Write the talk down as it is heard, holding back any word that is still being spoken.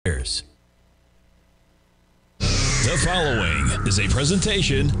The following is a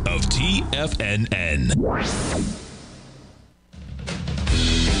presentation of TFNN.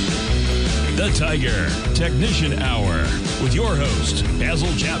 The Tiger Technician Hour with your host,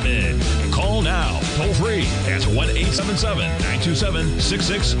 Basil Chapman. Call now, toll free at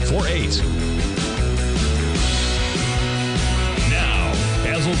 1-877-927-6648. Now,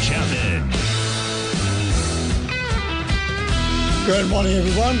 Basil Chapman. Good morning,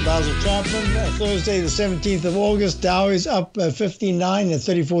 everyone. Basil Chapman. Thursday, the 17th of August. Dow is up 59 at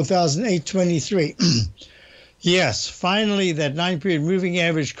 34,823. Yes, finally, that 9-period moving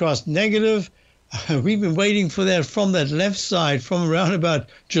average crossed negative. We've been waiting for that from that left side from around about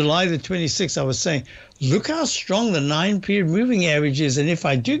July the 26th. I was saying, look how strong the 9-period moving average is. And if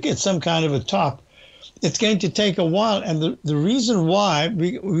I do get some kind of a top, it's going to take a while. And the reason why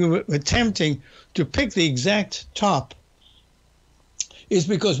we were attempting to pick the exact top is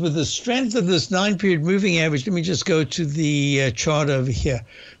because with the strength of this 9-period moving average, let me just go to the chart over here.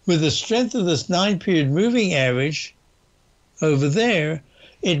 With the strength of this 9-period moving average over there,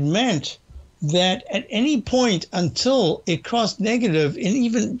 it meant that at any point until it crossed negative, and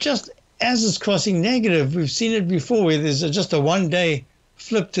even just as it's crossing negative, we've seen it before where there's just a one-day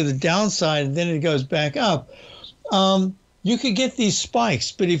flip to the downside and then it goes back up. You could get these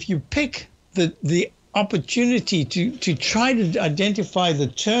spikes, but if you pick the opportunity to try to identify the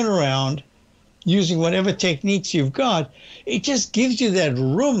turnaround using whatever techniques you've got, it just gives you that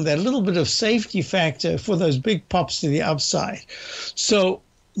room, that little bit of safety factor for those big pops to the upside. So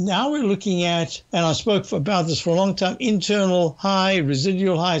now we're looking at, and I spoke about this for a long time, internal high,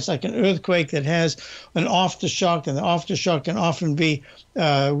 residual high. It's like an earthquake that has an aftershock, and the aftershock can often be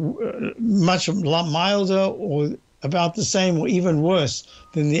much milder or about the same or even worse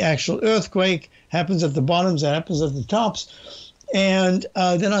than the actual earthquake. Happens at the bottoms, that happens at the tops. And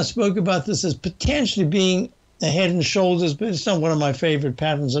then I spoke about this as potentially being a head and shoulders, but it's not one of my favorite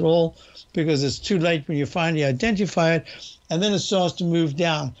patterns at all because it's too late when you finally identify it. And then it starts to move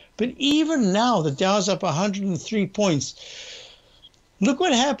down. But even now, the Dow's up 103 points. Look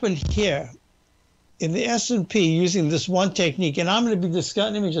what happened here in the S&P using this one technique. And I'm going to be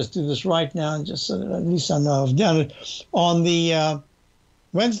discussing, let me just do this right now, and just so that at least I know I've done it. On the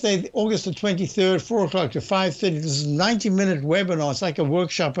Wednesday, August the 23rd, 4 o'clock to 5:30. This is a 90-minute webinar. It's like a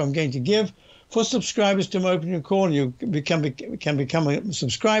workshop I'm going to give for subscribers to open your call, and you can become a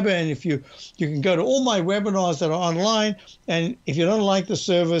subscriber. And if you can go to all my webinars that are online, and if you don't like the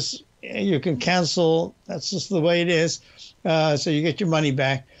service, you can cancel. That's just the way it is. So you get your money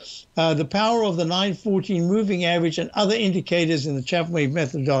back. The power of the 914 moving average and other indicators in the Chapman wave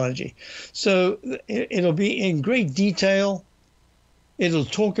methodology. So it'll be in great detail. It'll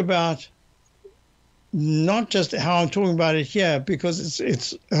talk about not just how I'm talking about it here, because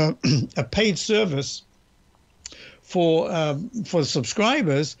it's a paid service for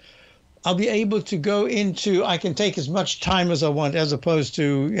subscribers. I'll be able to go into, I can take as much time as I want, as opposed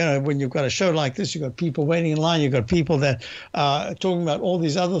to, when you've got a show like this, you've got people waiting in line, you've got people that are talking about all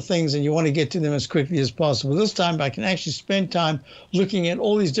these other things, and you want to get to them as quickly as possible. This time I can actually spend time looking at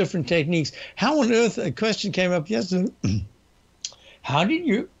all these different techniques. How on earth, a question came up yesterday,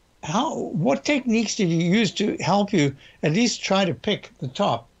 what techniques did you use to help you at least try to pick the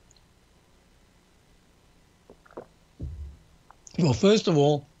top? Well, first of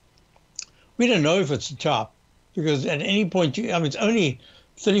all, we don't know if it's the top because at any point, it's only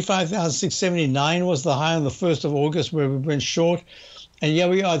 35,679 was the high on the 1st of August where we went short. And yeah,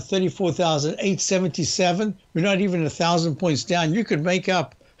 we are at 34,877. We're not even 1,000 points down. You could make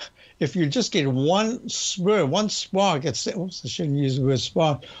up, if you just get one spur, one spark, I shouldn't use the word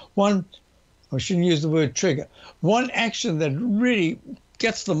spark, I shouldn't use the word trigger, one action that really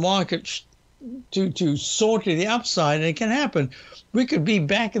gets the market to soar to the upside, and it can happen. We could be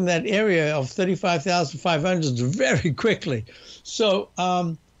back in that area of 35,500 very quickly. So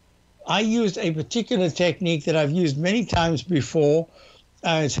I used a particular technique that I've used many times before.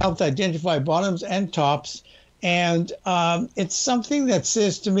 It's helped identify bottoms and tops. And it's something that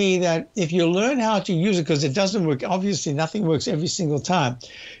says to me that if you learn how to use it, because it doesn't work, obviously nothing works every single time,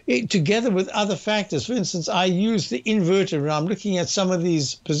 together with other factors. For instance, I use the inverted. When I'm looking at some of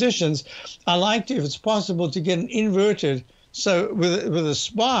these positions, I like to, if it's possible, to get an inverted. So with a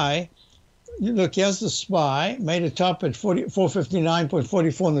SPY, look, here's the SPY, made a top at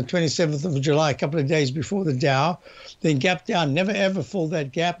 459.44 on the 27th of July, a couple of days before the Dow, then gapped down, never ever filled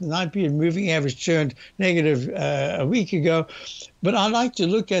that gap. The 9-period moving average turned negative a week ago. But I like to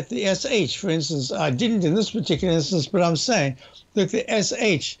look at the SH, for instance. I didn't in this particular instance, but I'm saying, look, the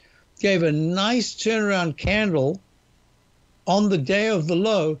SH gave a nice turnaround candle on the day of the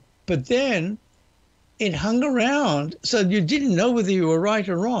low, but then it hung around. So you didn't know whether you were right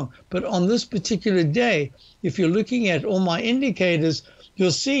or wrong. But on this particular day, if you're looking at all my indicators,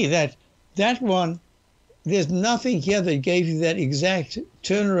 you'll see that that one, there's nothing here that gave you that exact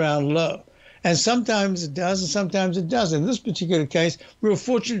turnaround low. And sometimes it does, and sometimes it doesn't. In this particular case, we were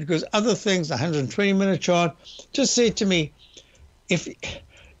fortunate because other things, the 120-minute chart, just said to me, if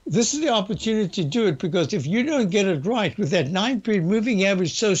this is the opportunity to do it, because if you don't get it right with that 9-period moving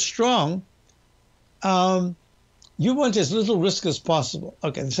average so strong, you want as little risk as possible.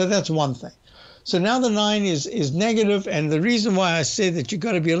 Okay, so that's one thing. So now the 9 is negative, and the reason why I said that you've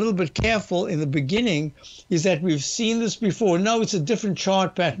got to be a little bit careful in the beginning is that we've seen this before. No, it's a different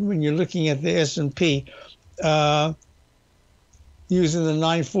chart pattern when you're looking at the S&P using the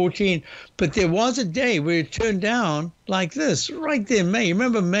 914. But there was a day where it turned down like this, right there, May.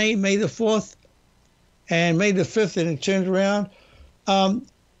 Remember May the 4th and May the 5th, and it turned around?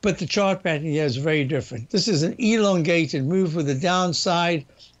 But the chart pattern here is very different. This is an elongated move with a downside,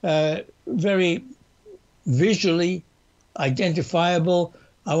 very visually identifiable.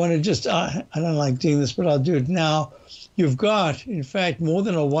 I want to just, I don't like doing this, but I'll do it now. You've got, in fact, more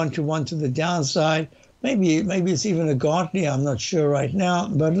than a 1-to-1 to the downside. Maybe it's even a Gartner. I'm not sure right now,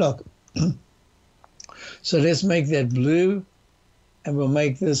 but look. So let's make that blue, and we'll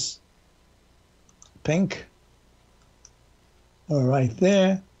make this pink. All right,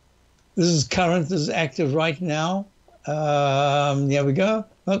 there. This is current. This is active right now. There we go.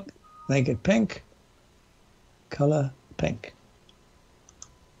 Look, make it pink. Color pink.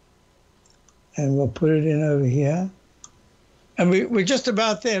 And we'll put it in over here. And we're just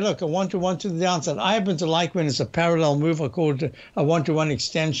about there. Look, a 1-to-1 to the downside. I happen to like when it's a parallel move. I call it a 1-to-1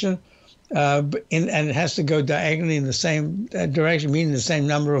 extension. And it has to go diagonally in the same direction, meaning the same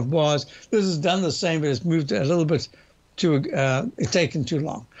number of bars. This has done the same, but it's moved a little bit it's taken too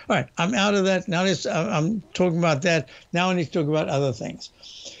long. All right, I'm out of that. Now I'm talking about that. Now I need to talk about other things.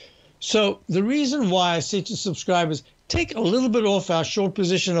 So the reason why I say to subscribers, take a little bit off our short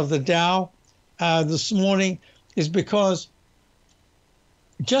position of the Dow this morning is because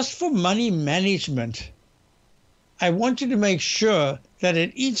just for money management, I want you to make sure that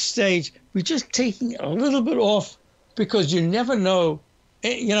at each stage, we're just taking a little bit off because you never know.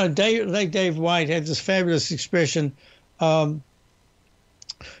 You know, Dave White had this fabulous expression, to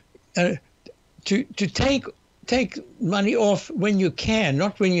take money off when you can,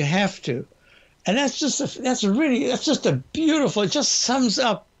 not when you have to. And that's just a beautiful, it just sums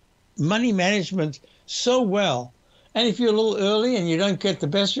up money management so well. And if you're a little early and you don't get the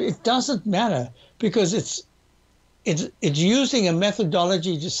best, it doesn't matter because it's using a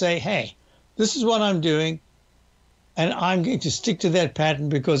methodology to say, hey, this is what I'm doing, and I'm going to stick to that pattern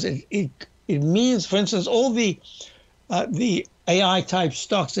because it means, for instance, all the AI type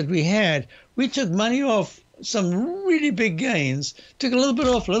stocks that we had, we took money off some really big gains, took a little bit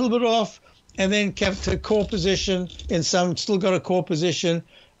off, and then kept a core position. In some, still got a core position,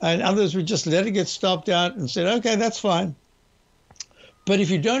 and others we just let it get stopped out and said, okay, that's fine. But if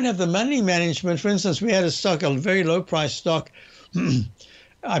you don't have the money management, for instance, we had a stock, a very low price stock.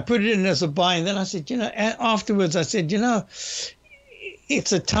 I put it in as a buy, and then I said, afterwards I said,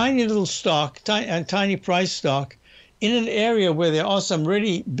 it's a tiny little stock, tiny price stock, in an area where there are some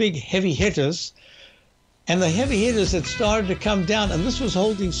really big heavy hitters, and the heavy hitters had started to come down, and this was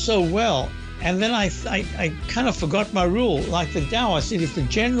holding so well. And then I kind of forgot my rule, like the Dow. I said, if the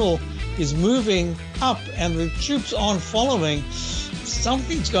general is moving up and the troops aren't following,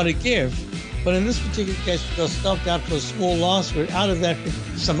 something's got to give. But in this particular case, we got stopped out for a small loss. We're out of that.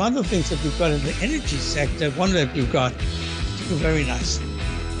 Some other things that we've got in the energy sector, one that we've got, very nice,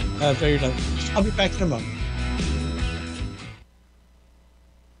 very low. I'll be back in a moment.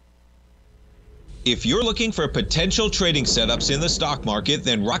 If you're looking for potential trading setups in the stock market,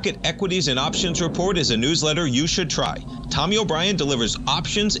 then Rocket Equities and Options Report is a newsletter you should try. Tommy O'Brien delivers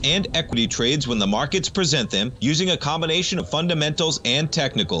options and equity trades when the markets present them, using a combination of fundamentals and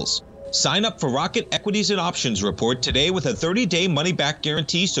technicals. Sign up for Rocket Equities and Options Report today with a 30-day money-back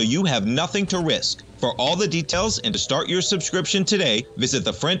guarantee so you have nothing to risk. For all the details and to start your subscription today, visit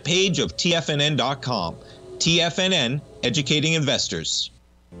the front page of TFNN.com. TFNN, educating investors.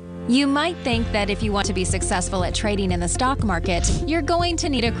 You might think that if you want to be successful at trading in the stock market, you're going to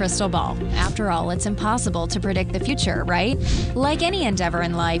need a crystal ball. After all, it's impossible to predict the future, right? Like any endeavor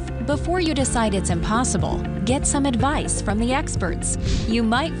in life, before you decide it's impossible, get some advice from the experts. You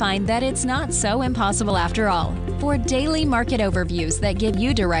might find that it's not so impossible after all. For daily market overviews that give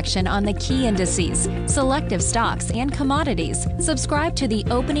you direction on the key indices, selective stocks, and commodities, subscribe to the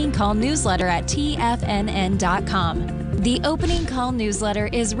Opening Call newsletter at TFNN.com. The Opening Call newsletter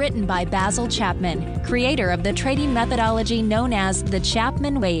is written by Basil Chapman, creator of the trading methodology known as the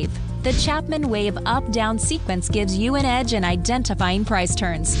Chapman Wave. The Chapman Wave up-down sequence gives you an edge in identifying price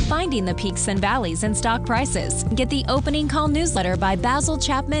turns, finding the peaks and valleys in stock prices. Get the Opening Call newsletter by Basil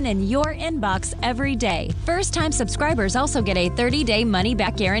Chapman in your inbox every day. First-time subscribers also get a 30-day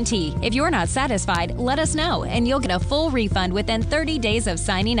money-back guarantee. If you're not satisfied, let us know, and you'll get a full refund within 30 days of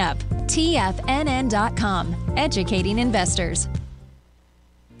signing up. TFNN.com, educating investors.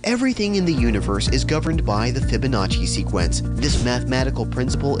 Everything in the universe is governed by the Fibonacci sequence. This mathematical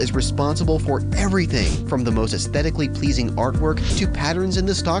principle is responsible for everything from the most aesthetically pleasing artwork to patterns in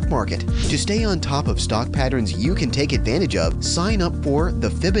the stock market. To stay on top of stock patterns you can take advantage of, sign up for the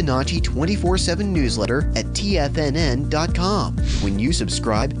Fibonacci 24/7 newsletter at TFNN.com. When you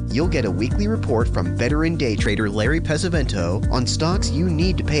subscribe, you'll get a weekly report from veteran day trader Larry Pesavento on stocks you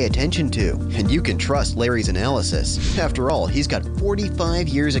need to pay attention to. And you can trust Larry's analysis. After all, he's got 45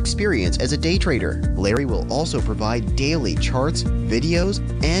 years experience as a day trader. Larry will also provide daily charts, videos,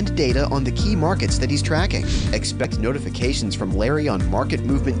 and data on the key markets that he's tracking. Expect notifications from Larry on market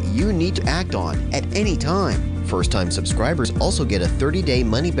movement you need to act on at any time. First-time subscribers also get a 30-day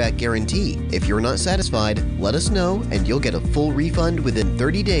money-back guarantee. If you're not satisfied, let us know and you'll get a full refund within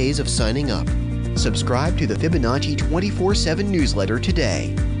 30 days of signing up. Subscribe to the Fibonacci 24/7 newsletter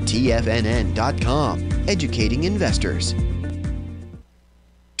today. TFNN.com, educating investors.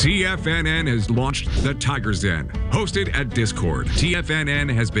 TFNN has launched the Tiger's Den, hosted at Discord. TFNN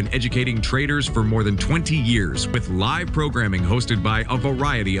has been educating traders for more than 20 years with live programming hosted by a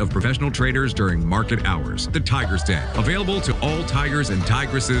variety of professional traders during market hours. The Tiger's Den, available to all tigers and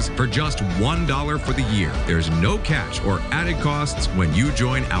tigresses for just $1 for the year. There's no catch or added costs when you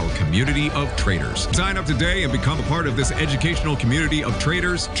join our community of traders. Sign up today and become a part of this educational community of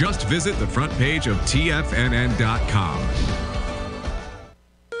traders. Just visit the front page of TFNN.com.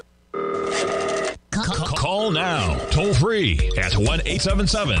 Call now, toll free at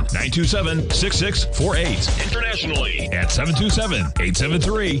 1-877-927-6648. Internationally at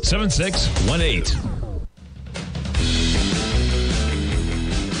 727-873-7618.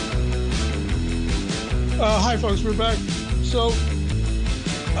 Hi, folks. We're back. So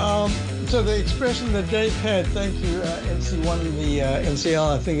the expression that Dave had, thank you, NC1 in the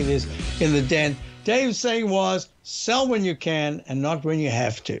NCL, I think it is, in the den. Dave's saying was, sell when you can and not when you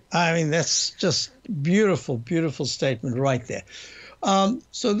have to. I mean, that's just beautiful, beautiful statement right there.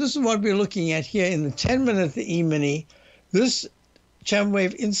 So this is what we're looking at here in the 10-minute E-mini. This Chapman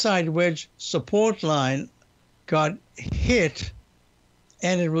Wave inside wedge support line got hit,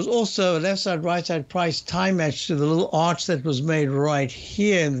 and it was also a left side, right side price time match to the little arch that was made right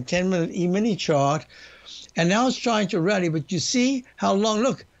here in the 10-minute E-mini chart. And now it's trying to rally, but you see how long,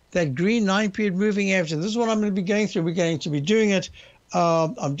 look, that green 9-period moving average, and this is what I'm going to be going through. We're going to be doing it.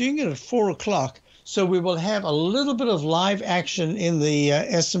 I'm doing it at 4 o'clock, so we will have a little bit of live action in the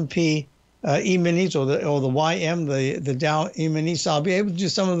S&P E-minis or the YM, the Dow E-minis. So I'll be able to do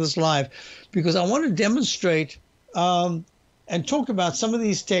some of this live because I want to demonstrate and talk about some of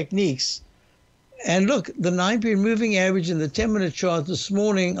these techniques. And look, the 9-period moving average in the 10-minute chart this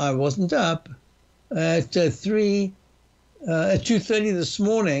morning, I wasn't up at 2:30 this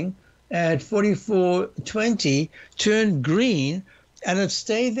morning at 44.20, turned green, and it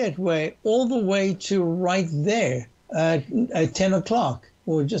stayed that way all the way to right there at 10 o'clock,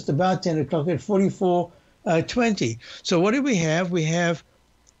 or just about 10 o'clock at 44.20. So what do we have? We have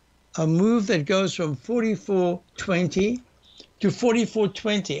a move that goes from 44.20 to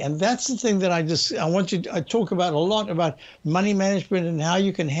 44.20, and that's the thing that I talk about a lot, about money management and how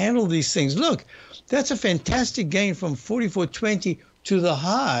you can handle these things. Look, that's a fantastic gain from 44.20 to the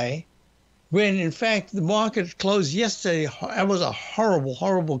high, when in fact the market closed yesterday. It was a horrible,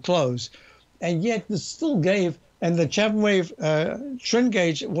 horrible close, and yet this still gave, and the Chapman Wave trend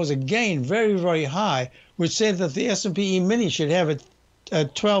gauge was a gain very, very high, which said that the S&P E-mini should have a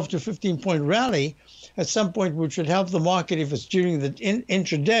 12 to 15 point rally at some point, which would help the market if it's during the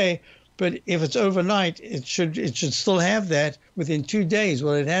intraday. But if it's overnight, it should still have that within 2 days.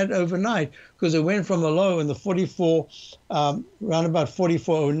 Well, it had overnight because it went from a low in the 44, around about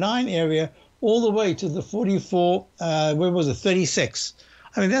 44.09 area, all the way to the 44, 36.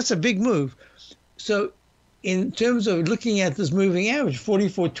 I mean, that's a big move. So in terms of looking at this moving average,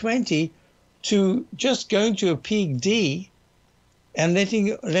 44.20 to just going to a peak D and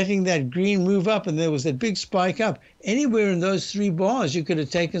letting that green move up, and there was that big spike up. Anywhere in those 3 bars, you could have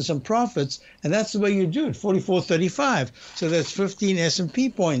taken some profits, and that's the way you do it, 44.35. So that's 15 S&P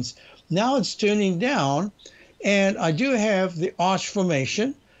points. Now it's turning down, and I do have the arch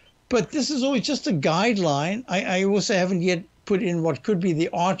formation, But this is always just a guideline. I also haven't yet put in what could be the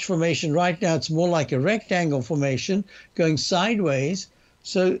arch formation. Right now, it's more like a rectangle formation going sideways.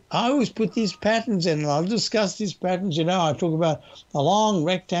 So I always put these patterns in, and I'll discuss these patterns. You know, I talk about a long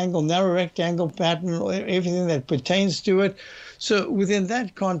rectangle, narrow rectangle pattern, everything that pertains to it. So within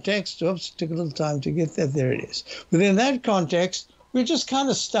that context, oops, took a little time to get that. There it is. Within that context, we're just kind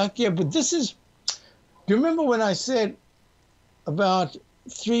of stuck here. But this is, do you remember when I said about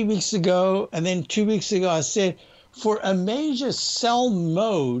 3 weeks ago and then 2 weeks ago, I said for a major sell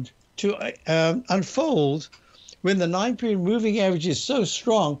mode to unfold, when the 9-period moving average is so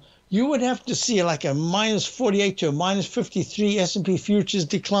strong, you would have to see like a minus 48 to a minus 53 S&P futures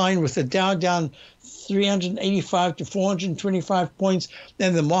decline with the Dow down 385 to 425 points.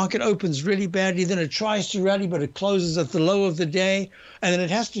 Then the market opens really badly. Then it tries to rally, but it closes at the low of the day. And then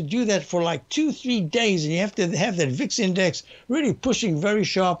it has to do that for like 2-3 days. And you have to have that VIX index really pushing very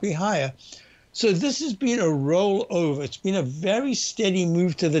sharply higher. So this has been a rollover. It's been a very steady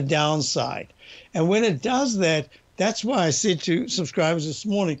move to the downside. And when it does that, that's why I said to subscribers this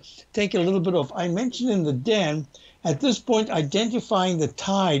morning, take a little bit off. I mentioned in the den, at this point, identifying the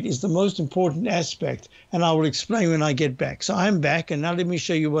tide is the most important aspect, and I will explain when I get back. So I'm back, and now let me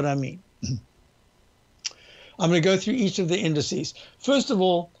show you what I mean. I'm going to go through each of the indices. First of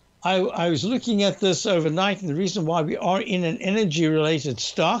all, I was looking at this overnight, and the reason why we are in an energy-related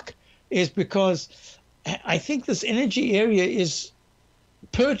stock is because I think this energy area is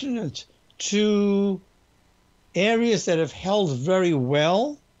pertinent to areas that have held very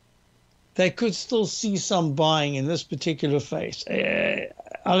well. They could still see some buying in this particular phase.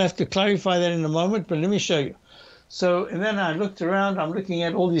 I'll have to clarify that in a moment, but let me show you. So, and then I looked around. I'm looking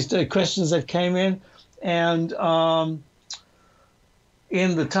at all these questions that came in, and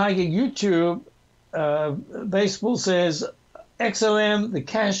in the Tiger YouTube, Baseball says, XOM, the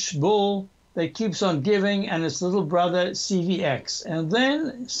cash bull that keeps on giving, and its little brother CVX. And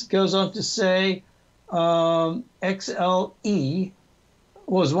then it goes on to say XLE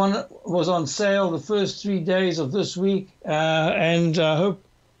was on sale the first 3 days of this week, and hope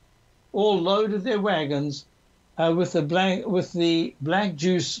all loaded their wagons with the black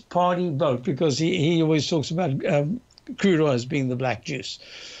juice party boat, because he always talks about crude oil as being the black juice.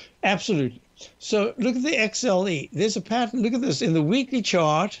 Absolutely. So look at the XLE. There's a pattern. Look at this. In the weekly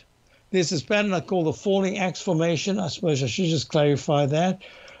chart, there's this pattern I call the falling axe formation. I suppose I should just clarify that.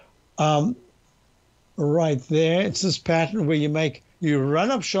 Right there. It's this pattern where you run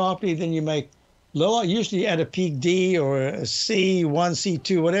up sharply, then you make lower, usually at a peak D or a C1,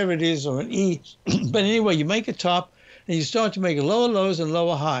 C2, whatever it is, or an E. But anyway, you make a top, and you start to make lower lows and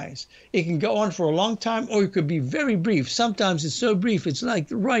lower highs. It can go on for a long time, or it could be very brief. Sometimes it's so brief, it's like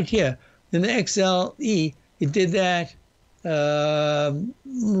right here. In the XLE, it did that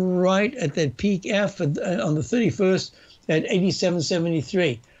right at that peak F on the 31st at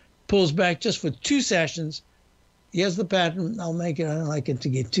 87.73. Pulls back just for 2 sessions. Here's the pattern. I'll make it. I don't like it to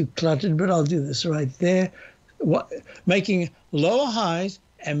get too cluttered, but I'll do this right there. Making lower highs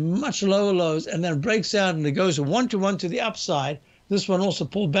and much lower lows, and then breaks out and it goes 1-to-1 to the upside. This one also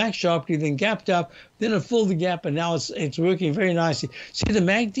pulled back sharply, then gapped up, then it filled the gap, and now it's working very nicely. See, the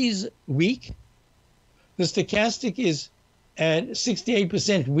MACD's weak. The stochastic is at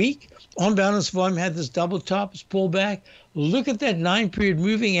 68% weak. On balance volume had this double top, it's pulled back. Look at that 9-period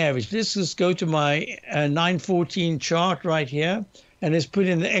moving average. Let's just go to my 914 chart right here, and let's put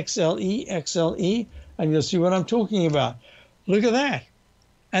in the XLE, and you'll see what I'm talking about. Look at that.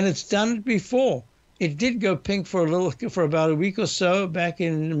 And it's done it before. It did go pink for about a week or so back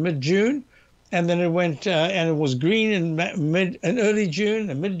in mid-June, and then it went and it was green in early June,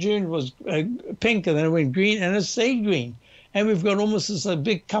 and mid-June was pink, and then it went green, and it stayed green. And we've got almost this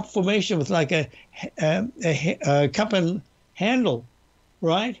big cup formation with like a cup and handle,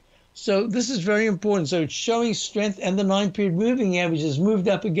 right? So this is very important. So it's showing strength, and the 9-period moving average has moved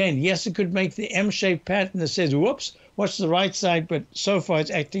up again. Yes, it could make the M-shaped pattern that says, whoops, watch the right side, but so far it's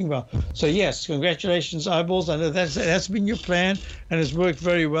acting well. So yes, congratulations, eyeballs. I know that's been your plan, and it's worked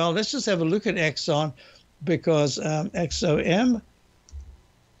very well. Let's just have a look at Exxon, because XOM.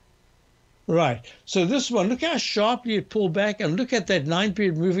 Right. So this one, look how sharply it pulled back, and look at that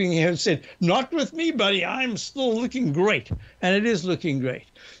 9-period moving here and said, not with me, buddy. I'm still looking great. And it is looking great.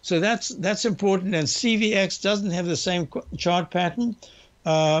 So that's important. And CVX doesn't have the same chart pattern.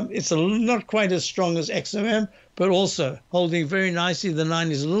 It's not quite as strong as XOM, but also holding very nicely. The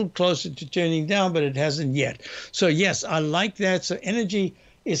 9 is a little closer to turning down, but it hasn't yet. So yes, I like that. So energy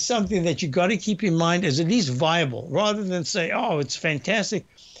is something that you got to keep in mind as at least viable, rather than say, oh, it's fantastic.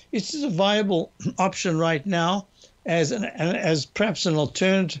 It's just a viable option right now as perhaps an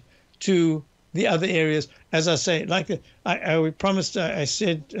alternative to the other areas. As I say, like we promised, I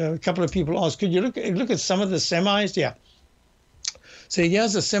said a couple of people asked, could you look at some of the semis? Yeah. So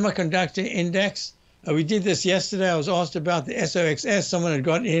here's a semiconductor index. We did this yesterday. I was asked about the SOXS. Someone had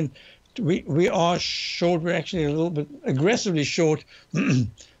got in. We are short. We're actually a little bit aggressively short.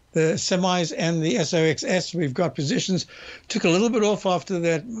 The semis and the SOXS, we've got positions. Took a little bit off after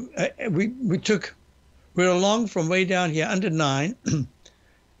that. We're along from way down here under 9.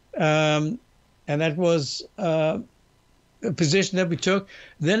 And that was a position that we took.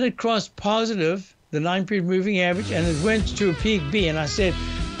 Then it crossed positive, the 9-period moving average, and it went to a peak B. And I said,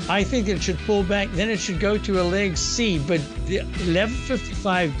 I think it should pull back. Then it should go to a leg C. But the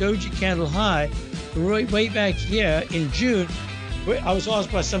 1155 doji candle high, way back here in June, I was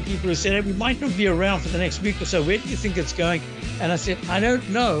asked by some people who said, hey, we might not be around for the next week or so. Where do you think it's going? And I said, I don't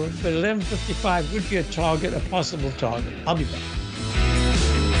know, but 1155 would be a target, a possible target. I'll be back.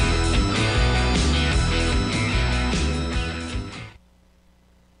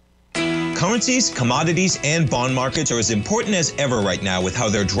 Currencies, commodities, and bond markets are as important as ever right now with how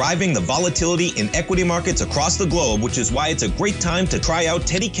they're driving the volatility in equity markets across the globe, which is why it's a great time to try out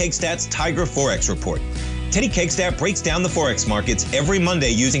Teddy Kegstat's Tiger Forex Report. Teddy Kegstat breaks down the Forex markets every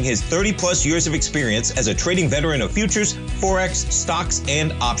Monday using his 30-plus years of experience as a trading veteran of futures, Forex, stocks,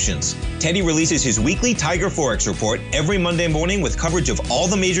 and options. Teddy releases his weekly Tiger Forex Report every Monday morning with coverage of all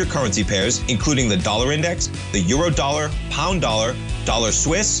the major currency pairs, including the dollar index, the euro dollar, pound dollar, dollar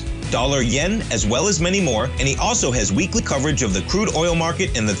Swiss, dollar yen, as well as many more, and he also has weekly coverage of the crude oil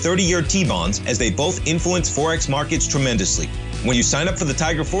market and the 30-year T-bonds, as they both influence Forex markets tremendously. When you sign up for the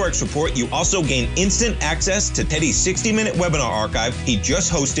Tiger Forex Report, you also gain instant access to Teddy's 60-minute webinar archive he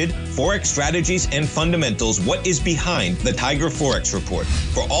just hosted, Forex Strategies and Fundamentals, What is Behind the Tiger Forex Report.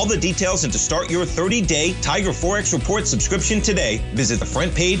 For all the details and to start your 30-day Tiger Forex Report subscription today, visit the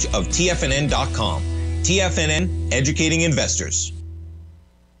front page of TFNN.com. TFNN, educating investors.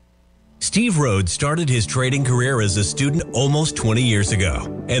 Steve Rhodes started his trading career as a student almost 20 years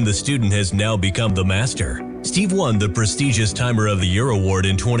ago, and the student has now become the master. Steve won the prestigious Timer of the Year award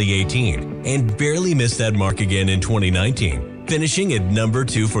in 2018 and barely missed that mark again in 2019, finishing at number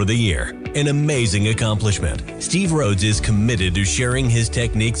 2 for the year. An amazing accomplishment. Steve Rhodes is committed to sharing his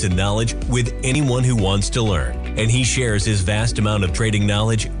techniques and knowledge with anyone who wants to learn, and he shares his vast amount of trading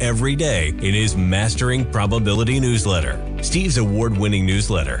knowledge every day in his Mastering Probability newsletter. Steve's award-winning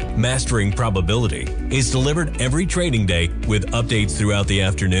newsletter, Mastering Probability, is delivered every trading day with updates throughout the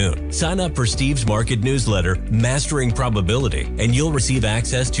afternoon. Sign up for Steve's market newsletter, Mastering Probability, and you'll receive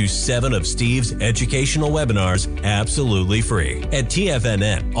access to 7 of Steve's educational webinars absolutely free. At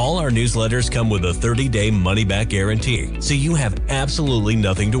TFNN, all our newsletters come with a 30-day money-back guarantee, so you have absolutely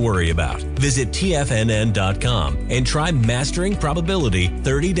nothing to worry about. Visit TFNN.com and try Mastering Probability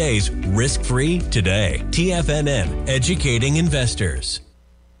 30 days risk-free today. TFNN, educating investors.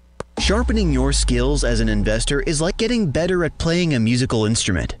 Sharpening your skills as an investor is like getting better at playing a musical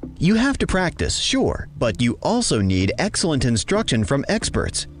instrument. You have to practice, sure, but you also need excellent instruction from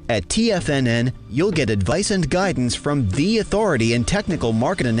experts. At TFNN, you'll get advice and guidance from the authority in technical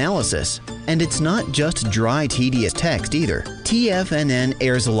market analysis. And it's not just dry, tedious text either. TFNN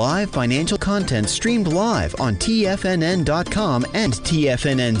airs live financial content streamed live on TFNN.com and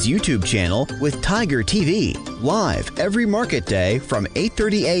TFNN's YouTube channel with Tiger TV, live every market day from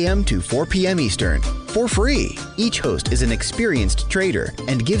 8:30 a.m. to 4 p.m. Eastern, for free. Each host is an experienced trader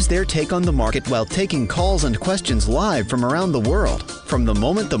and gives their take on the market while taking calls and questions live from around the world. From the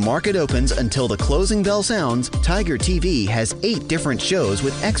moment the market opens until the closing bell sounds, Tiger TV has 8 different shows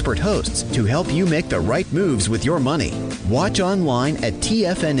with expert hosts to help you make the right moves with your money. Watch online at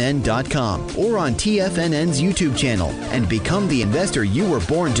TFNN.com or on TFNN's YouTube channel and become the investor you were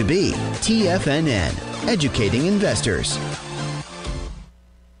born to be. TFNN, educating investors.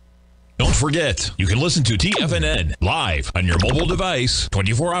 Don't forget, you can listen to TFNN live on your mobile device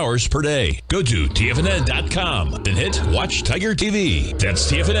 24 hours per day. Go to TFNN.com, then hit Watch Tiger TV.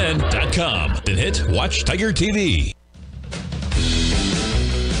 That's TFNN.com, then hit Watch Tiger TV.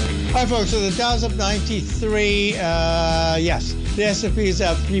 Hi, folks. So the Dow's up 93. Yes, the S&P is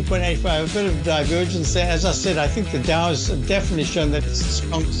up 3.85. A bit of divergence there. As I said, I think the Dow has definitely shown that it's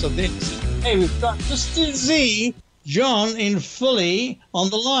strong. So this, hey, we've got Mr. Z, John in Philly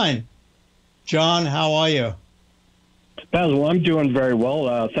on the line. John, how are you? Basil, I'm doing very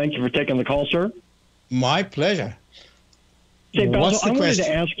well. Thank you for taking the call, sir. My pleasure. Say, Basil, I wanted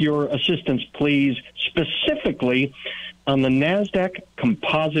to ask your assistance, please, specifically on the NASDAQ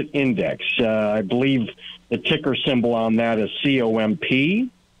Composite Index. I believe the ticker symbol on that is COMP.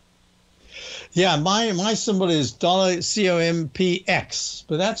 Yeah, my symbol is $COMPX,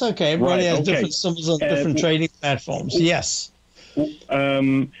 but that's okay. Everybody has different symbols on different trading platforms. Yes.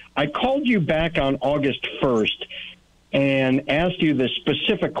 I called you back on August 1st and asked you the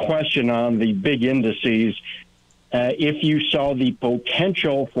specific question on the big indices. If you saw the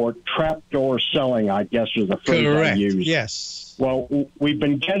potential for trapdoor selling, I guess was the phrase I used. Yes. Well, we've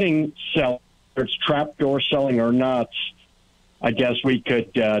been getting whether it's trapdoor selling or not, I guess we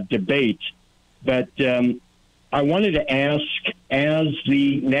could debate. But I wanted to ask, as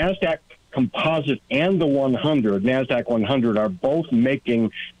the NASDAQ Composite and the 100, NASDAQ 100, are both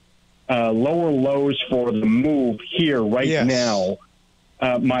making lower lows for the move here now,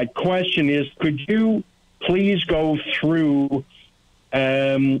 my question is, could you please go through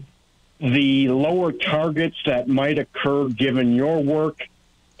the lower targets that might occur given your work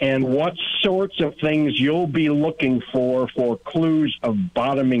and what sorts of things you'll be looking for clues of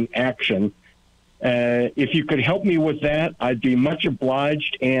bottoming action? If you could help me with that, I'd be much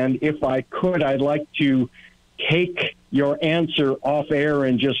obliged. And if I could, I'd like to take your answer off air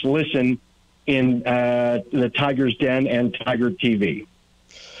and just listen in the Tiger's Den and Tiger TV.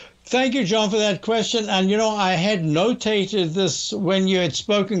 Thank you, John, for that question. And, I had notated this when you had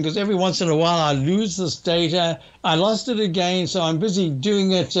spoken, because every once in a while I lose this data. I lost it again, so I'm busy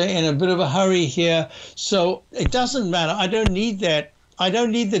doing it in a bit of a hurry here. So it doesn't matter. I don't need that. I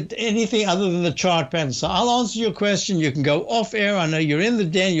don't need anything other than the chart pattern. So I'll answer your question. You can go off air. I know you're in the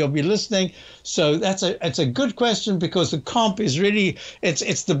den. You'll be listening. So it's a good question, because the comp is really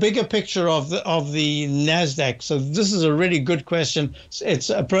it's the bigger picture of the NASDAQ. So this is a really good question. It's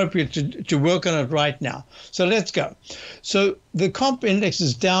appropriate to work on it right now. So let's go. So the comp index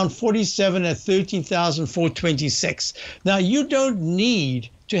is down 47 at 13,426. Now you don't need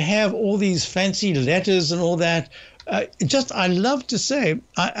to have all these fancy letters and all that. I love to say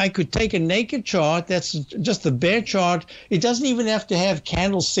I could take a naked chart. That's just the bare chart. It doesn't even have to have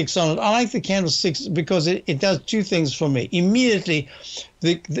candlesticks on it. I like the candlesticks because it does two things for me. Immediately,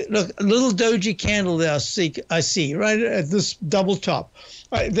 look, a little doji candle there I see right at this double top.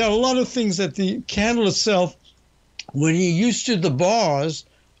 There are a lot of things that the candle itself, when you're used to the bars,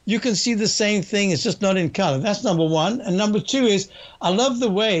 you can see the same thing. It's just not in color. That's number one. And number two is I love the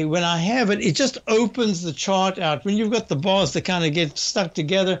way when I have it, it just opens the chart out. When you've got the bars that kind of get stuck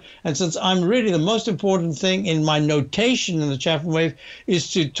together. And since I'm really the most important thing in my notation in the Chapman wave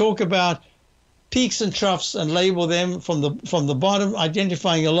is to talk about peaks and troughs and label them from the bottom,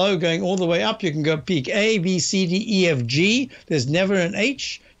 identifying a low going all the way up. You can go peak A, B, C, D, E, F, G. There's never an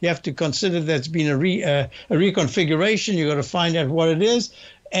H. You have to consider that's been a reconfiguration. You've got to find out what it is.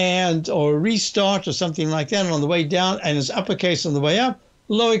 Or restart or something like that, and on the way down, and it's uppercase on the way up,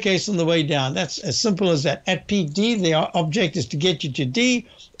 lowercase on the way down. That's as simple as that. At peak D, the object is to get you to D.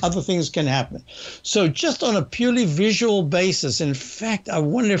 Other things can happen. So just on a purely visual basis, in fact, I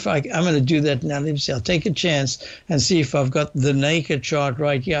wonder if I'm going to do that now. Let me see. I'll take a chance and see if I've got the naked chart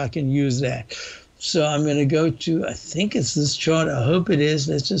right here. I can use that. So I'm going to go to, I think it's this chart. I hope it is.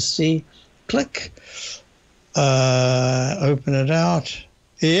 Let's just see. Click. Open it out.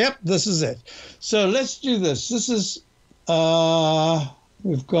 Yep, this is it. So let's do this. This is,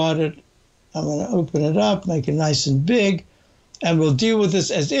 we've got it. I'm going to open it up, make it nice and big, and we'll deal with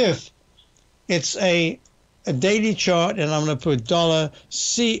this as if it's a daily chart, and I'm going to put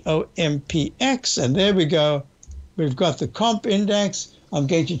 $COMPX, and there we go. We've got the comp index. I'm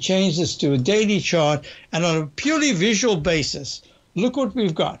going to change this to a daily chart, and on a purely visual basis, look what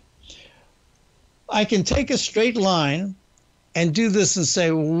we've got. I can take a straight line and do this and say,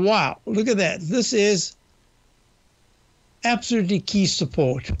 wow, look at that. This is absolutely key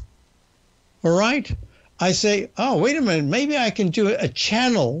support. All right? I say, oh, wait a minute, maybe I can do a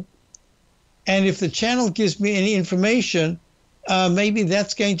channel, and if the channel gives me any information, maybe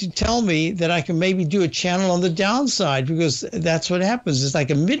that's going to tell me that I can maybe do a channel on the downside, because that's what happens. It's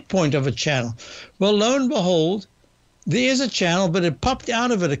like a midpoint of a channel. Well, lo and behold, there is a channel, but it popped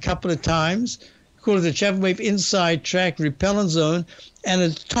out of it a couple of times, called the Chapman wave inside track repellent zone, and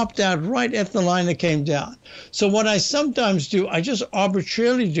it topped out right at the line that came down. So what I sometimes do, I just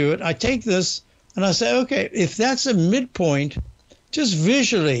arbitrarily do it. I take this and I say, okay, if that's a midpoint, just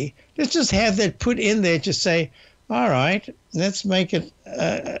visually, let's just have that put in there to say, all right, let's make it,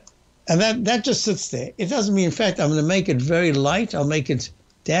 and that just sits there. It doesn't mean, in fact, I'm going to make it very light. I'll make it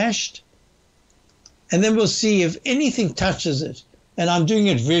dashed, and then we'll see if anything touches it. And I'm doing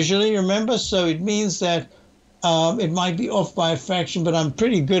it visually, remember? So it means that it might be off by a fraction, but I'm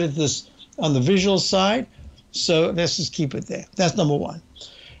pretty good at this on the visual side. So let's just keep it there. That's number one.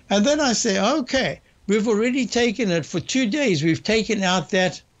 And then I say, okay, we've already taken it for 2 days. We've taken out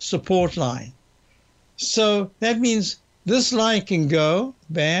that support line. So that means this line can go,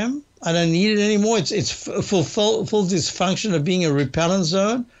 bam, I don't need it anymore. It's fulfilled its function of being a repellent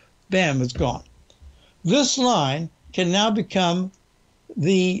zone, bam, it's gone. This line can now become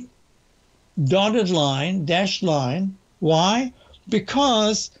the dotted line, dashed line. Why?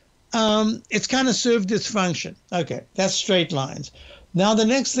 Because it's kind of served its function. Okay, that's straight lines. Now the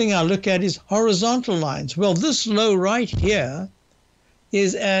next thing I look at is horizontal lines. Well, this low right here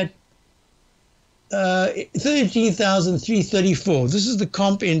is at 13,334. This is the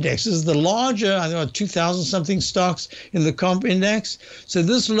comp index. This is the larger, I don't know, 2,000 something stocks in the comp index. So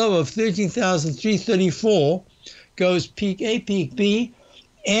this low of 13,334 goes peak A, peak B.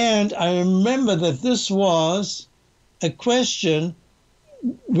 And I remember that this was a question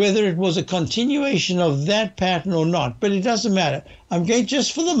whether it was a continuation of that pattern or not, but it doesn't matter. I'm going,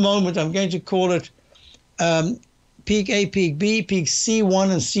 just for the moment, I'm going to call it peak A, peak B, peak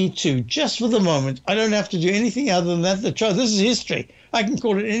C1 and C2, just for the moment. I don't have to do anything other than that. This is history. I can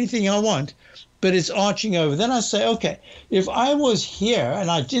call it anything I want, but it's arching over. Then I say, okay, if I was here, and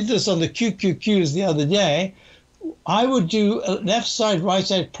I did this on the QQQs the other day, I would do a left side, right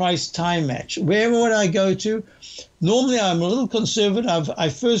side price time match. Where would I go to? Normally, I'm a little conservative. I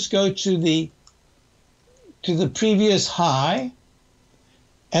first go to the previous high,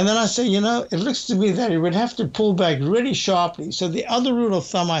 and then I say, you know, it looks to me that it would have to pull back really sharply. So the other rule of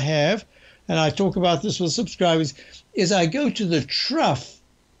thumb I have, and I talk about this with subscribers, is I go to the trough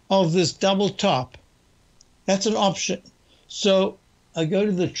of this double top. That's an option. So I go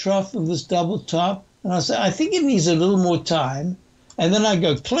to the trough of this double top, and I say, I think it needs a little more time. And then I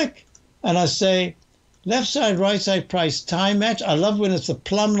go click, and I say, left side, right side price time match. I love when it's a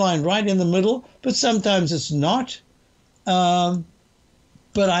plumb line right in the middle, but sometimes it's not.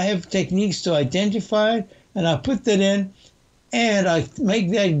 But I have techniques to identify it, and I put that in, and I make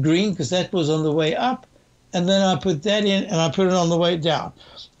that green because that was on the way up, and then I put that in, and I put it on the way down.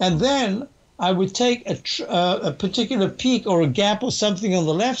 And then I would take a particular peak or a gap or something on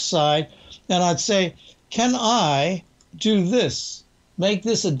the left side, and I'd say, can I do this? Make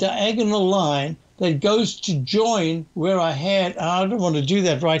this a diagonal line that goes to join where I had, and I don't want to do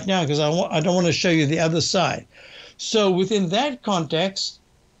that right now because I don't want to show you the other side. So within that context,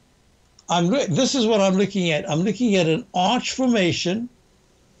 this is what I'm looking at. I'm looking at an arch formation.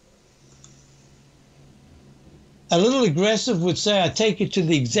 A little aggressive would say I take it to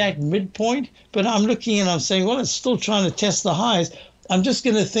the exact midpoint, but I'm looking and I'm saying, well, it's still trying to test the highs. I'm just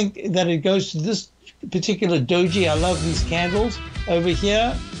going to think that it goes to this particular doji. I love these candles over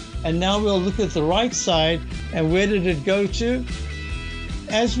here. And now we'll look at the right side. And where did it go to?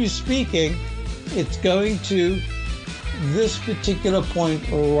 As we're speaking, it's going to this particular point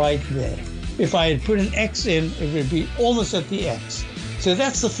right there. If I had put an X in, it would be almost at the X. So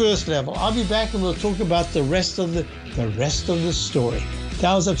that's the first level. I'll be back and we'll talk about the rest of the story.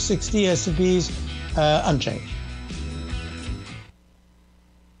 Dow's up 60, S&P's unchanged.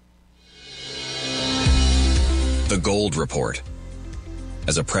 The Gold Report.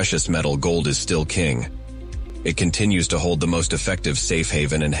 As a precious metal, gold is still king. It continues to hold the most effective safe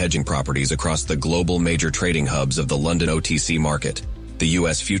haven and hedging properties across the global major trading hubs of the London OTC market, the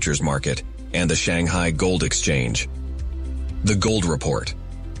U.S. futures market, and the Shanghai Gold Exchange. The Gold Report.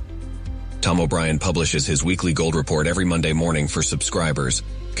 Tom O'Brien publishes his weekly gold report every Monday morning for subscribers,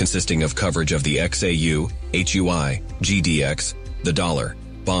 consisting of coverage of the XAU, HUI, GDX, the dollar,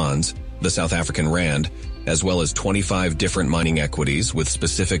 bonds, the South African rand, as well as 25 different mining equities with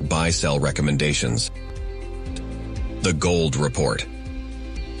specific buy-sell recommendations. The Gold Report.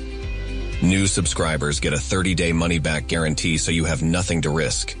 New subscribers get a 30-day money-back guarantee so you have nothing to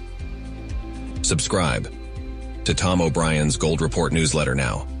risk. Subscribe to Tom O'Brien's Gold Report newsletter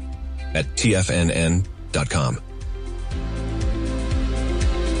now at TFNN.com.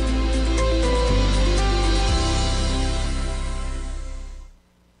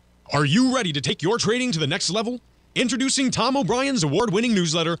 Are you ready to take your trading to the next level? Introducing Tom O'Brien's award-winning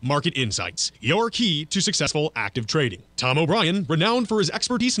newsletter, Market Insights, your key to successful active trading. Tom O'Brien, renowned for his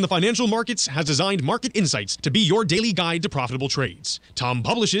expertise in the financial markets, has designed Market Insights to be your daily guide to profitable trades. Tom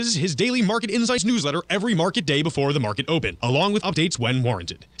publishes his daily Market Insights newsletter every market day before the market open, along with updates when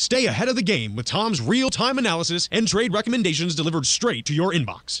warranted. Stay ahead of the game with Tom's real-time analysis and trade recommendations delivered straight to your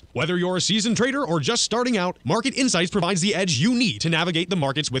inbox. Whether you're a seasoned trader or just starting out, Market Insights provides the edge you need to navigate the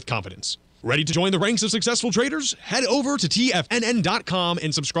markets with confidence. Ready to join the ranks of successful traders? Head over to TFNN.com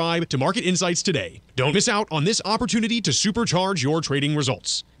and subscribe to Market Insights today. Don't miss out on this opportunity to supercharge your trading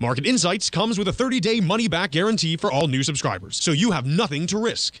results. Market Insights comes with a 30-day money-back guarantee for all new subscribers, so you have nothing to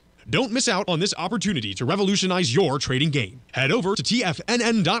risk. Don't miss out on this opportunity to revolutionize your trading game. Head over to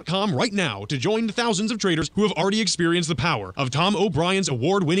TFNN.com right now to join the thousands of traders who have already experienced the power of Tom O'Brien's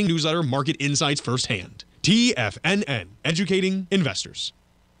award-winning newsletter, Market Insights, firsthand. TFNN, educating investors.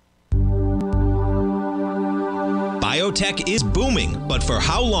 Biotech is booming, but for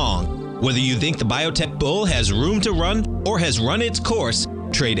how long? Whether you think the biotech bull has room to run or has run its course,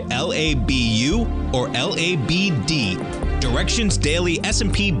 trade LABU or LABD. Direction's daily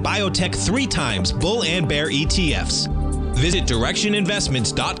S&P Biotech 3 times bull and bear ETFs. Visit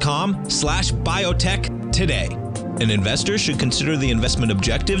directioninvestments.com/biotech today. An investor should consider the investment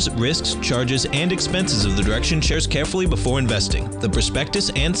objectives, risks, charges, and expenses of the Direction shares carefully before investing. The prospectus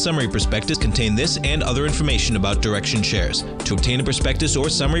and summary prospectus contain this and other information about Direction shares. To obtain a prospectus or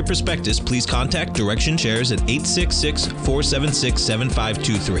summary prospectus, please contact Direction shares at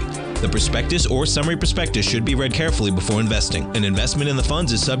 866-476-7523. The prospectus or summary prospectus should be read carefully before investing. An investment in the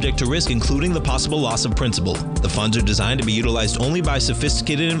funds is subject to risk, including the possible loss of principal. The funds are designed to be utilized only by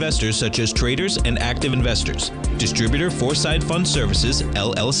sophisticated investors such as traders and active investors. Distributor Foreside Fund Services,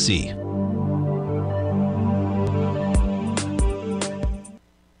 LLC.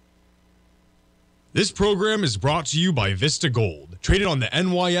 This program is brought to you by Vista Gold, traded on the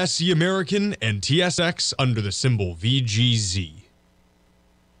NYSE American and TSX under the symbol VGZ.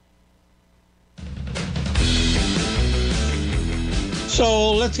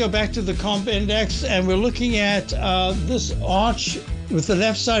 So let's go back to the comp index, and we're looking at this arch with the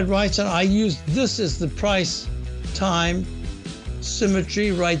left side, right side. I use this as the price time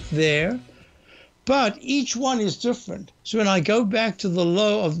symmetry right there, but each one is different. So when I go back to the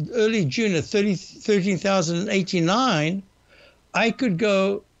low of early June at 13,089, I could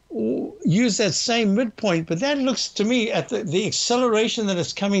go use that same midpoint, but that looks to me at the acceleration that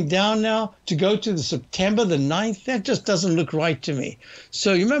is coming down now to go to the September the 9th, that just doesn't look right to me.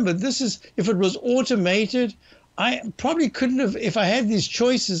 So you remember, this is, if it was automated, I probably couldn't have, if I had these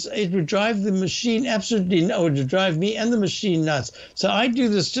choices, it would drive the machine absolutely, or it would drive me and the machine nuts. So I do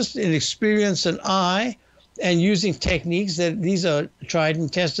this just in experience and eye, and using techniques that these are tried and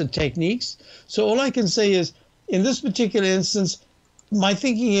tested techniques. So all I can say is, in this particular instance, my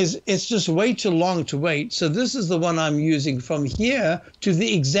thinking is it's just way too long to wait. So this is the one I'm using from here to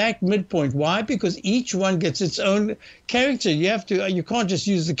the exact midpoint. Why? Because each one gets its own character. You can't just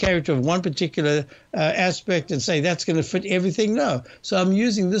use the character of one particular aspect and say that's going to fit everything. No. So I'm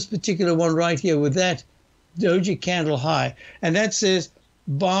using this particular one right here with that doji candle high. And that says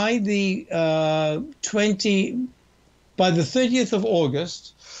by the 30th of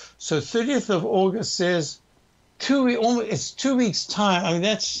August. So 30th of August says it's 2 weeks time. I mean,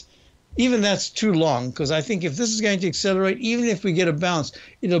 that's too long, because I think if this is going to accelerate, even if we get a bounce,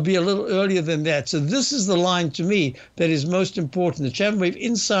 it'll be a little earlier than that. So this is the line to me that is most important. The Chapman wave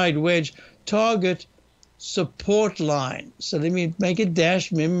inside wedge target support line. So let me make it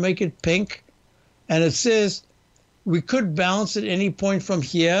dash, maybe make it pink. And it says we could bounce at any point from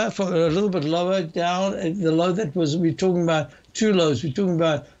here, from a little bit lower down. The low that we're talking about two lows. We're talking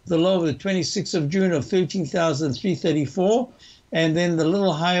about the low of the 26th of June of 13,334, and then the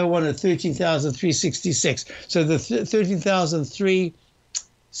little higher one at 13,366. So the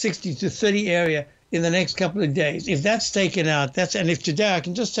 13,360 to 30 area in the next couple of days. If that's taken out, and if today, I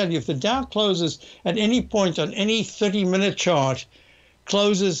can just tell you, if the Dow closes at any point on any 30-minute chart,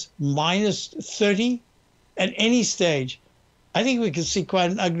 closes minus 30 at any stage, I think we can see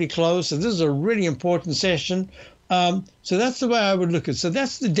quite an ugly close. So this is a really important session. So that's the way I would look at it. So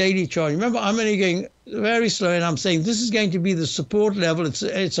that's the daily chart. Remember, I'm only going very slow, and I'm saying this is going to be the support level.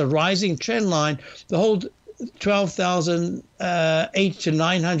 It's a rising trend line. The whole 12,008 to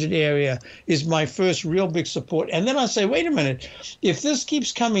 900 area is my first real big support. And then I say, wait a minute, if this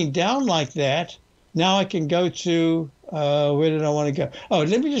keeps coming down like that, now I can go to, where did I want to go? Oh,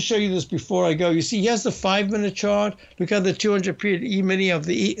 let me just show you this before I go. You see, here's the 5-minute chart. Look how the 200 period E-mini of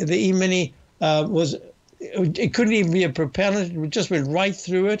the E-mini was. It couldn't even be a propellant. It just went right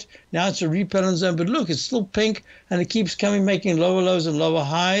through it. Now it's a repellent zone. But look, it's still pink, and it keeps coming, making lower lows and lower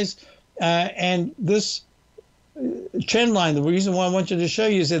highs. And this trend line, the reason why I wanted to show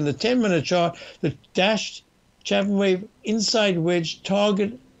you is in the 10-minute chart, the dashed Chapman wave inside wedge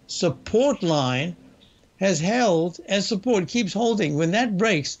target support line has held as support, keeps holding. When that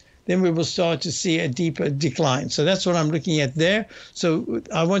breaks, then we will start to see a deeper decline. So that's what I'm looking at there. So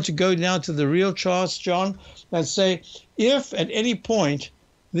I want to go now to the real charts, John, and say if at any point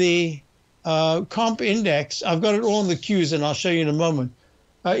the comp index, I've got it all in the Qs, and I'll show you in a moment.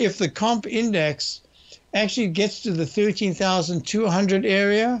 If the comp index actually gets to the 13,200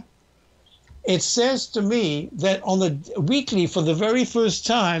 area, it says to me that on the weekly, for the very first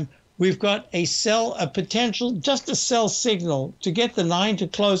time, we've got a potential, just a sell signal to get the 9 to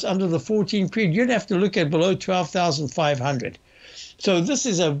close under the 14 period. You'd have to look at below 12,500. So this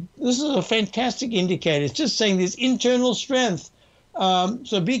is a fantastic indicator. It's just saying there's internal strength.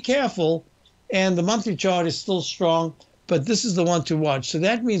 So be careful. And the monthly chart is still strong, but this is the one to watch. So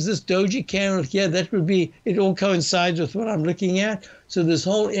that means this doji candle here, that would be, it all coincides with what I'm looking at. So this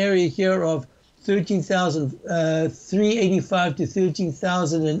whole area here of 13,385 to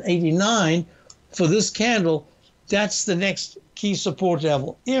 13,089 for this candle, that's the next key support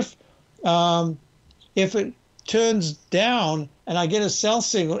level. If it turns down and I get a sell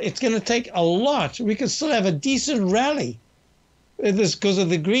signal, it's going to take a lot. We can still have a decent rally. This because of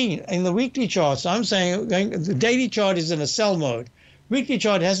the green in the weekly chart. So I'm saying the daily chart is in a sell mode. Weekly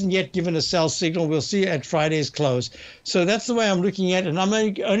chart hasn't yet given a sell signal. We'll see at Friday's close. So that's the way I'm looking at it. And I'm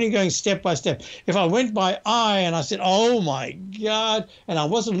only going step by step. If I went by eye and I said, oh, my God, and I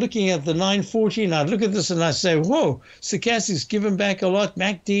wasn't looking at the 914, I'd look at this and I say, whoa, stochastic's given back a lot.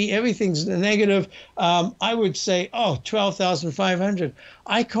 MACD, everything's negative. I would say, oh, 12,500.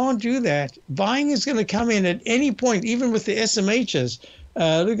 I can't do that. Buying is going to come in at any point, even with the SMHs.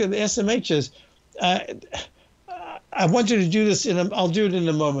 Look at the SMHs. I want you to do this I'll do it in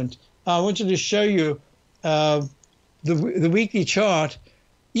a moment. I want you to show you the weekly chart.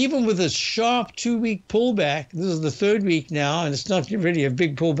 Even with a sharp 2-week pullback, this is the 3rd week now, and it's not really a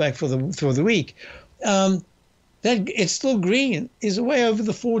big pullback for the week. That it's still green, is way over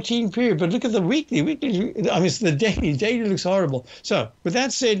the 14 period. But look at the weekly. I mean, it's the daily. Daily looks horrible. So with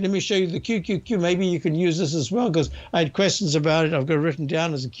that said, let me show you the QQQ. Maybe you can use this as well because I had questions about it. I've got it written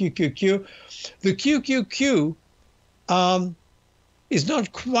down as a QQQ. The QQQ is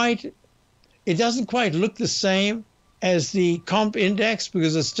not quite, it doesn't quite look the same as the comp index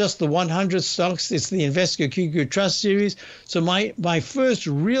because it's just the 100 stocks. It's the Invesco QQ Trust Series. So my first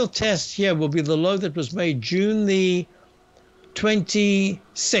real test here will be the low that was made June the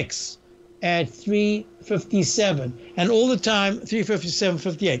 26th at 357. And all the time,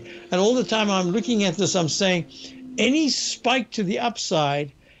 357.58. And all the time I'm looking at this, I'm saying any spike to the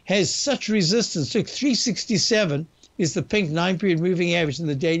upside has such resistance. Look, 367 is the pink 9-period moving average in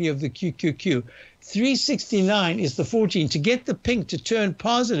the daily of the QQQ. 369 is the 14. To get the pink to turn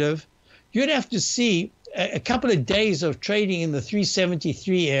positive, you'd have to see a couple of days of trading in the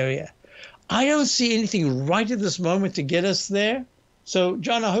 373 area. I don't see anything right at this moment to get us there. So,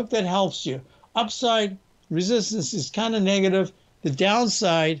 John, I hope that helps you. Upside resistance is kind of negative. The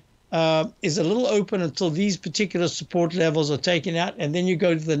downside is a little open until these particular support levels are taken out, and then you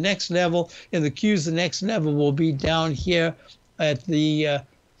go to the next level. In the Qs, the next level will be down here at the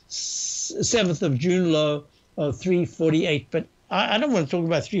 7th of June low of 348. But I don't want to talk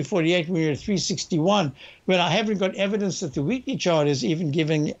about 348 when we're at 361, when I haven't got evidence that the weekly chart is even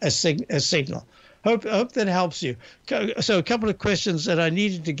giving a signal. Hope that helps you. So a couple of questions that I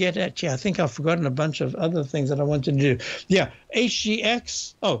needed to get at you. I think I've forgotten a bunch of other things that I wanted to do. Yeah,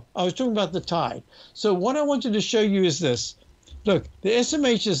 HGX. Oh, I was talking about the tide. So what I wanted to show you is this. Look, the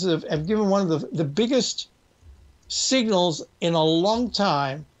SMHs have given one of the biggest signals in a long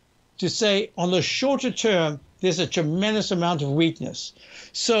time to say on the shorter term, there's a tremendous amount of weakness.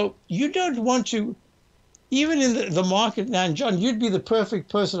 So you don't want to, even in the market now, and John, you'd be the perfect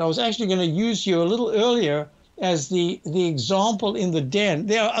person. I was actually going to use you a little earlier as the example in the den.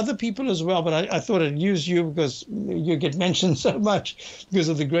 There are other people as well, but I thought I'd use you because you get mentioned so much because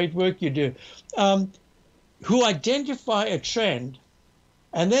of the great work you do, who identify a trend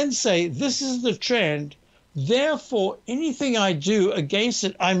and then say, this is the trend. Therefore, anything I do against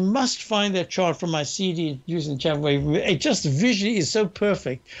it, I must find that chart from my CD using Chapman. It just visually is so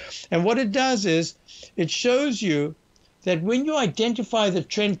perfect. And what it does is it shows you that when you identify the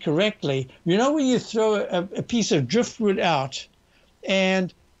trend correctly, you know when you throw a piece of driftwood out,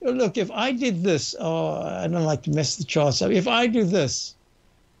 and look, if I did this, I don't like to mess the charts up. If I do this,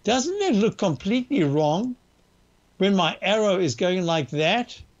 doesn't it look completely wrong when my arrow is going like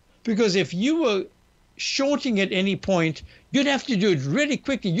that? Because if you were shorting at any point, you'd have to do it really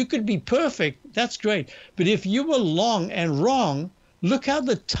quickly. You could be perfect. That's great. But if you were long and wrong, look how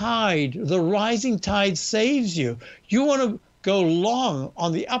the tide, the rising tide saves you. You want to go long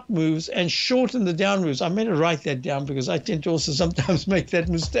on the up moves and shorten the down moves. I meant to write that down because I tend to also sometimes make that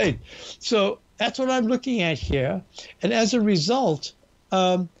mistake. So that's what I'm looking at here. And as a result,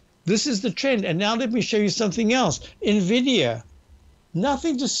 this is the trend. And now let me show you something else. NVIDIA.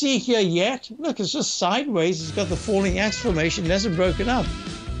 Nothing to see here yet. Look, it's just sideways. It's got the falling axe formation. It hasn't broken up.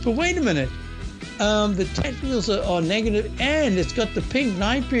 But wait a minute. The technicals are negative, and it's got the pink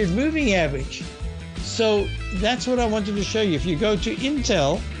 9-period moving average. So that's what I wanted to show you. If you go to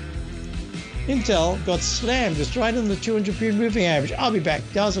Intel got slammed. It's right on the 200-period moving average. I'll be back.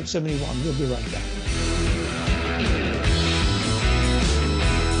 Dow's up 71. We'll be right back.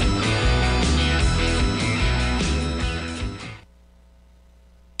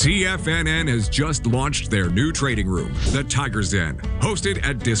 TFNN has just launched their new trading room, the Tiger's Den. Hosted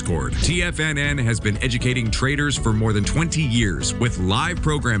at Discord, TFNN has been educating traders for more than 20 years with live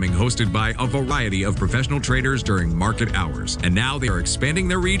programming hosted by a variety of professional traders during market hours. And now they are expanding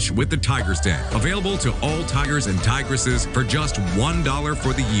their reach with the Tiger's Den, available to all tigers and tigresses for just $1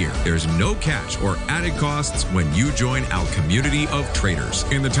 for the year. There's no catch or added costs when you join our community of traders.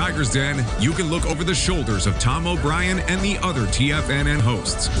 In the Tiger's Den, you can look over the shoulders of Tom O'Brien and the other TFNN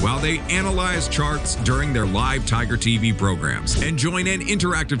hosts while they analyze charts during their live Tiger TV programs, and join an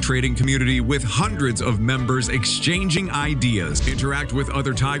interactive trading community with hundreds of members exchanging ideas. Interact with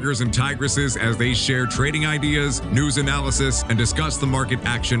other tigers and tigresses as they share trading ideas, news analysis, and discuss the market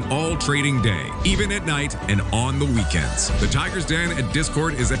action all trading day, even at night and on the weekends. The Tiger's Den at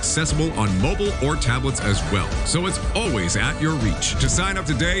Discord is accessible on mobile or tablets as well, so it's always at your reach. To sign up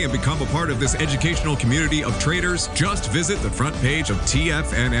today and become a part of this educational community of traders, just visit the front page of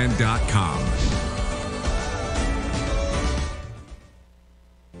TFNN.com.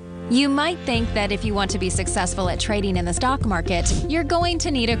 You might think that if you want to be successful at trading in the stock market, you're going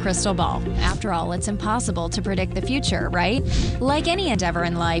to need a crystal ball. After all, it's impossible to predict the future, right? Like any endeavor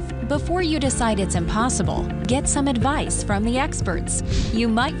in life, before you decide it's impossible, get some advice from the experts. You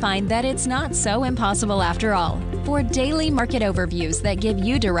might find that it's not so impossible after all. For daily market overviews that give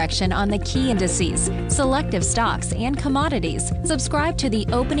you direction on the key indices, selective stocks, and commodities, subscribe to the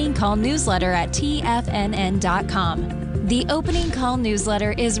Opening Call newsletter at TFNN.com. The Opening Call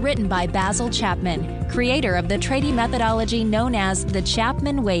newsletter is written by Basil Chapman, creator of the trading methodology known as the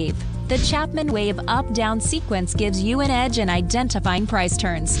Chapman Wave. The Chapman Wave up-down sequence gives you an edge in identifying price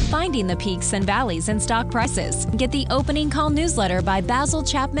turns, finding the peaks and valleys in stock prices. Get the Opening Call newsletter by Basil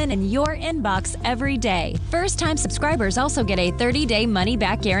Chapman in your inbox every day. First-time subscribers also get a 30-day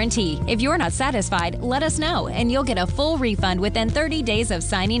money-back guarantee. If you're not satisfied, let us know, and you'll get a full refund within 30 days of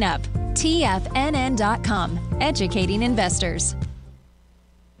signing up. TFNN.com, educating investors.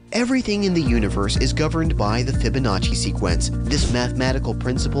 Everything in the universe is governed by the Fibonacci sequence. This mathematical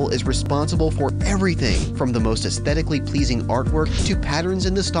principle is responsible for everything from the most aesthetically pleasing artwork to patterns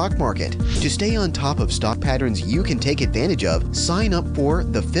in the stock market. To stay on top of stock patterns you can take advantage of, sign up for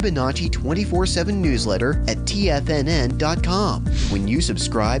the Fibonacci 24/7 newsletter at TFNN.com. When you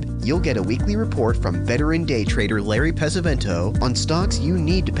subscribe, you'll get a weekly report from veteran day trader Larry Pesavento on stocks you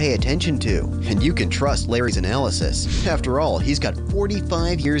need to pay attention to. And you can trust Larry's analysis. After all, he's got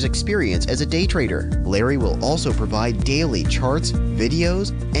 45 years experience as a day trader. Larry will also provide daily charts,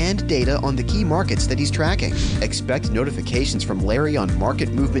 videos, and data on the key markets that he's tracking. Expect notifications from Larry on market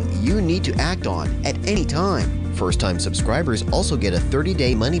movement you need to act on at any time. First-time subscribers also get a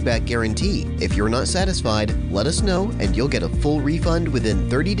 30-day money-back guarantee. If you're not satisfied, let us know and you'll get a full refund within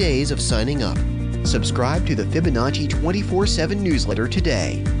 30 days of signing up. Subscribe to the Fibonacci 24/7 newsletter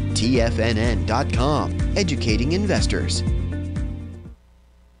today. TFNN.com, educating investors.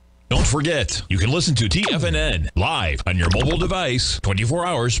 Don't forget, you can listen to TFNN live on your mobile device 24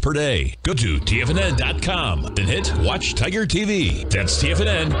 hours per day. Go to TFNN.com, then hit Watch Tiger TV. That's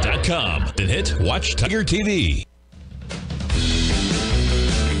TFNN.com, then hit Watch Tiger TV.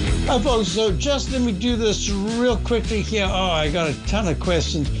 Hi folks, so just let me do this real quickly here. Oh, I got a ton of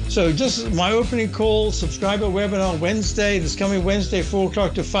questions. So just my opening call, subscriber webinar Wednesday, this coming Wednesday, 4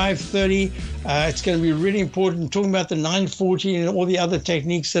 o'clock to 5:30. It's going to be really important, talking about the 940 and all the other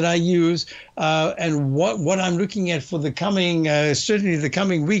techniques that I use, and what I'm looking at for the coming, certainly the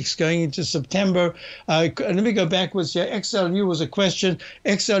coming weeks going into September. Let me go backwards here. XLU was a question.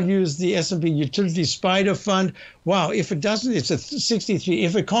 XLU is the S&P Utility Spider Fund. Wow, if it doesn't, it's a 63.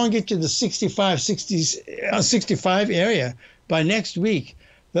 If it can't get to the 65 area by next week,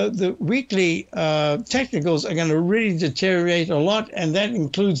 the weekly technicals are going to really deteriorate a lot, and that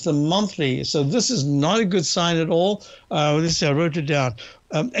includes the monthly. So this is not a good sign at all. Let's see, I wrote it down.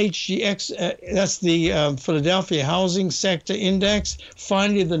 HGX, that's the Philadelphia Housing Sector Index.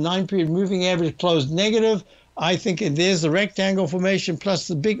 Finally, the 9-period moving average closed negative. I think there's the rectangle formation plus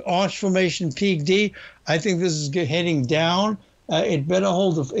the big arch formation, peak D. I think this is heading down. It better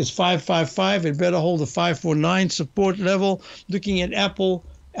hold, it's 555. It better hold the 549 support level. Looking at Apple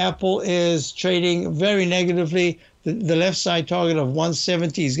is trading very negatively. The left side target of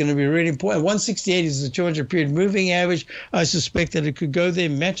 170 is going to be really important. 168 is the 200-period moving average. I suspect that it could go there.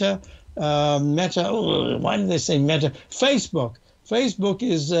 Meta Meta, why did they say Meta? Facebook. Facebook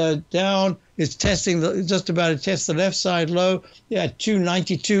is down. It's testing, just about to test the left side low. Yeah,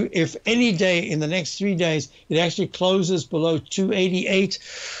 292. If any day in the next 3 days, it actually closes below 288.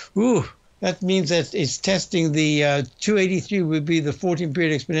 Ooh, that means that it's testing the 283 would be the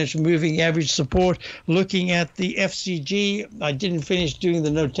 14-period exponential moving average support. Looking at the FCG, I didn't finish doing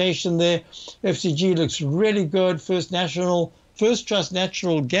the notation there. FCG looks really good. First Trust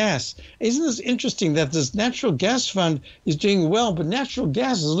Natural Gas. Isn't this interesting that this natural gas fund is doing well, but natural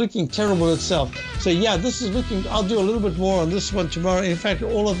gas is looking terrible itself? So yeah, this is looking, I'll do a little bit more on this one tomorrow. In fact,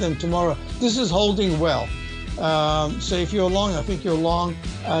 all of them tomorrow. This is holding well. So if you're long, I think you're long.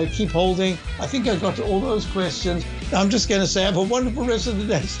 Keep holding. I think I got to all those questions. I'm just going to say have a wonderful rest of the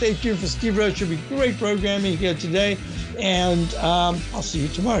day. Stay tuned for Steve Rhodes. Should be great programming here today. And I'll see you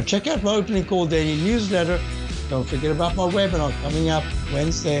tomorrow. Check out my opening call daily newsletter. Don't forget about my webinar coming up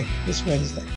this Wednesday.